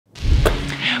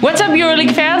What's up,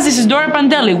 EuroLeague fans? This is Dora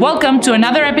Panteli. Welcome to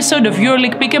another episode of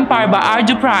EuroLeague Pick Em powered by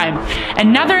Ardu Prime.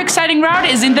 Another exciting round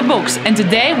is in the books, and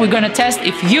today we're gonna test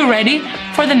if you're ready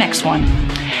for the next one.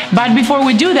 But before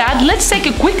we do that, let's take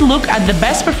a quick look at the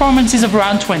best performances of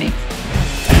round 20.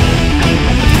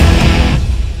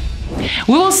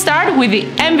 We will start with the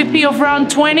MVP of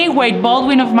round 20, Wade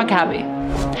Baldwin of Maccabi.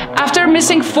 After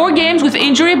missing 4 games with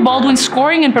injury, Baldwin's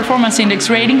scoring and performance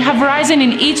index rating have risen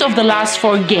in each of the last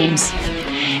 4 games.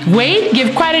 Wade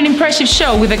gave quite an impressive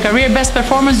show with a career best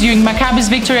performance during Maccabi's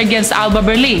victory against Alba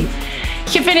Berlin.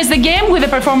 He finished the game with a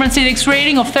performance index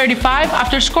rating of 35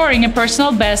 after scoring a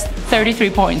personal best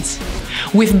 33 points.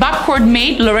 With backcourt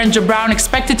mate Lorenzo Brown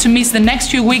expected to miss the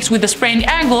next few weeks with a sprained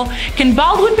ankle, can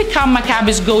Baldwin become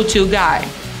Maccabi's go-to guy?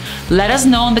 Let us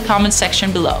know in the comment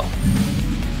section below.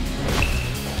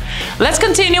 Let's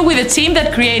continue with a team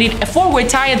that created a 4-way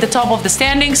tie at the top of the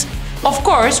standings. Of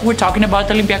course, we're talking about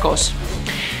Olympiacos.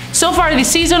 So far this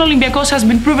season, Olympiacos has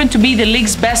been proven to be the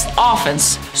league's best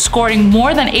offense, scoring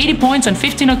more than 80 points on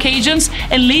 15 occasions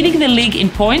and leading the league in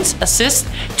points, assists,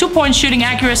 2-point shooting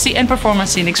accuracy and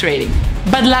performance index rating.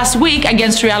 But last week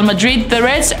against Real Madrid, the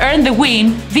Reds earned the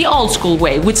win the old-school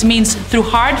way, which means through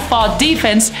hard-fought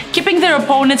defense, keeping their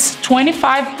opponents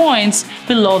 25 points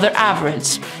below their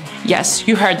average. Yes,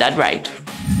 you heard that right.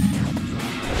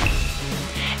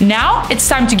 Now, it's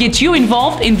time to get you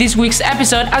involved in this week's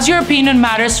episode, as your opinion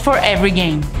matters for every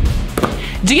game.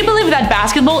 Do you believe that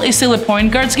basketball is still a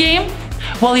point guard's game?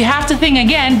 Well, you have to think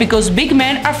again, because big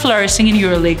men are flourishing in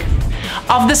EuroLeague.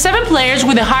 Of the 7 players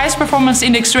with the highest performance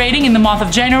index rating in the month of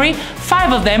January,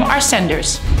 5 of them are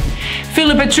centers.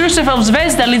 Filip Petrusev of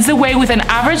Zvezda leads the way with an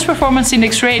average performance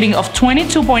index rating of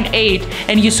 22.8,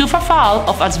 and Yusuf Afal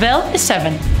of Asvel is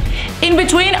 7. In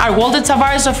between are Walter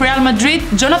Tavares of Real Madrid,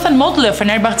 Jonathan Motley of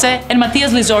Fenerbahce, and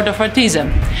Matthias Lizord of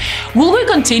Partizan. Will we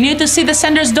continue to see the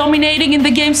centers dominating in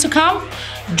the games to come?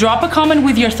 Drop a comment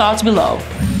with your thoughts below.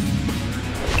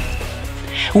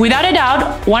 Without a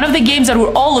doubt, one of the games that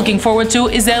we're all looking forward to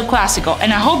is the Clásico,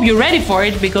 and I hope you're ready for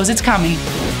it because it's coming.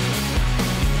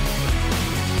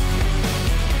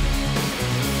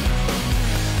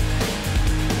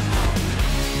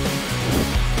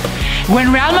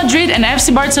 When Real Madrid and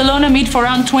FC Barcelona meet for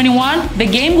round 21, the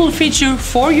game will feature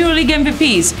 4 EuroLeague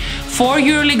MVPs, 4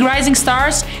 EuroLeague rising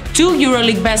stars, 2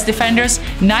 EuroLeague best defenders,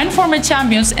 9 former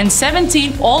champions, and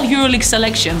 17 all EuroLeague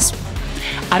selections.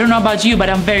 I don't know about you, but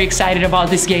I'm very excited about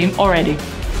this game already.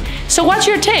 So what's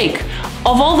your take?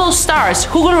 Of all those stars,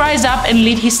 who will rise up and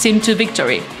lead his team to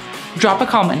victory? Drop a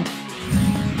comment.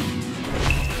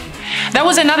 That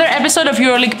was another episode of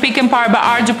EuroLeague Pick Em powered by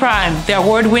Ardu Prime, the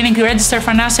award-winning registered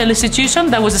financial institution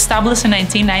that was established in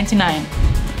 1999.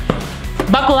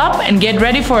 Buckle up and get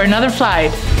ready for another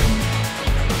flight.